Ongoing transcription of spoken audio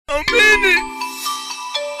I'm in it.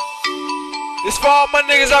 This for all my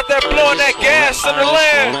niggas out there blowing that gas in the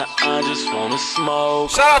land. I just wanna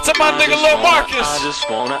smoke. Shout out to my nigga Lil Marcus. I just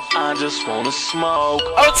wanna smoke.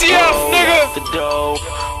 OTF, nigga. The dough,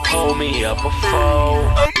 pull me up a foe.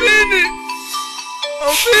 I'm in it.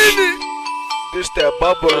 I'm in it. This that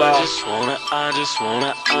bubble out. I just wanna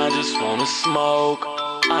smoke.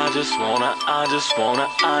 I just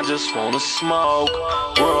wanna smoke.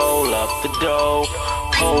 Roll up the dough,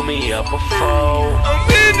 pull me up a foe. I'm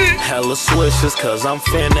in it. Hella swishers, cause I'm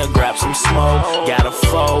finna grab some smoke. Got a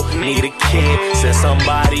foe, need a kid, send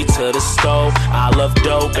somebody to the stove. I love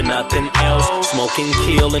dope and nothing else, smoking,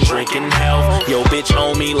 kill and drinking health. Yo bitch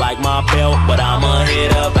on me like my belt, but I'ma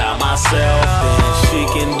hit up out myself. And she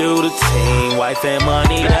can do the team, wife and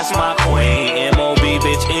money, that's my queen. M.O.B.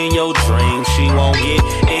 bitch in your dream, she won't get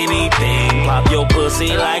anything. Pop your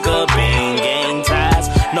pussy like a bean, gang ties,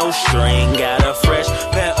 no string. Got a fresh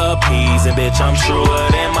pair of peas, and bitch I'm truer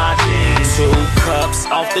than my jeans. 2 cups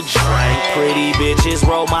off the drink, pretty bitches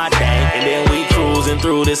roll my dank, and then we cruising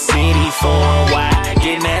through the city for a while,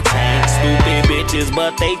 getting that tank. Stupid bitches,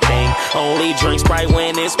 but they think only drink Sprite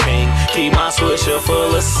when it's pink. Keep my swisher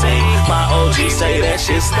full of sink, my OG say that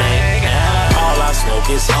shit stink. All I smoke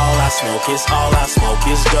is dope. All I smoke is dope. All I smoke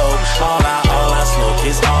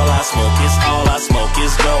is dope. All I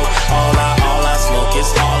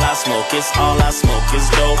smoke is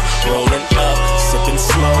dope. Rolling up, sipping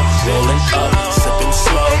slow. Rolling up, sipping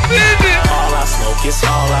slow. All I smoke is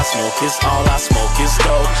dope. All I smoke is dope. All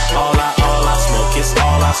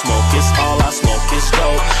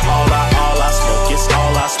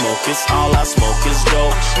I smoke is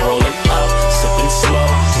dope. Rolling up, sipping slow.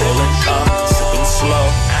 Rolling up, sipping slow.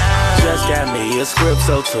 Just got me a script,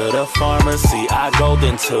 so to the pharmacy I go,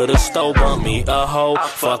 then to the store, bump me a hoe.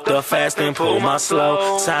 Fuck the fast and pull my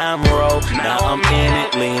slow. Time roll, now I'm in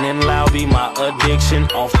it, leaning loud, be my addiction.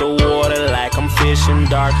 Off the water like I'm fishing,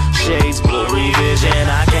 dark shades, blurry vision.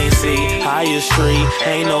 I can't see higher street,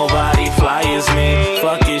 ain't nobody fly as me.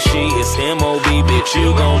 Fuck it, she is M.O.B. bitch,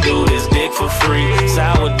 you gon' do this dick for free.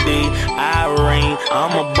 Sour D, Irene,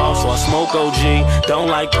 I'm a boss, so I smoke OG. Don't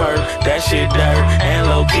like perk, that shit dirt, and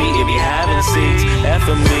low key if you haven't seats.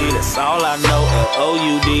 F&B, that's all I know, and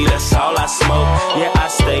O.U.D., that's all I smoke. Yeah, I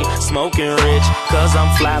stay smoking rich, cause I'm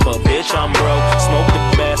fly, but bitch, I'm broke. Smoke the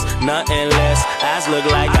best, nothing less. Eyes look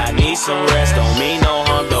like I need some rest. Don't mean no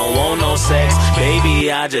harm, don't want no sex. Baby,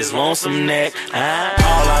 I just want some neck.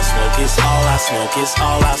 All I smoke is dope. All I smoke is dope.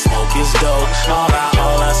 All I smoke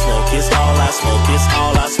is dope. All I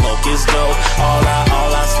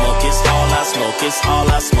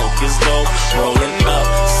smoke is dope. Rolling up,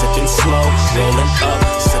 sipping slow. Rolling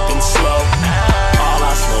up, sipping slow. All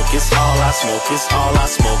I smoke is dope. All I smoke is dope. All I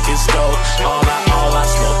smoke is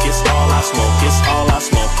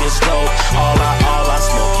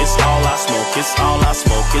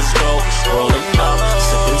dope. Rolling up,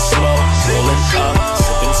 sipping slow. Rolling up.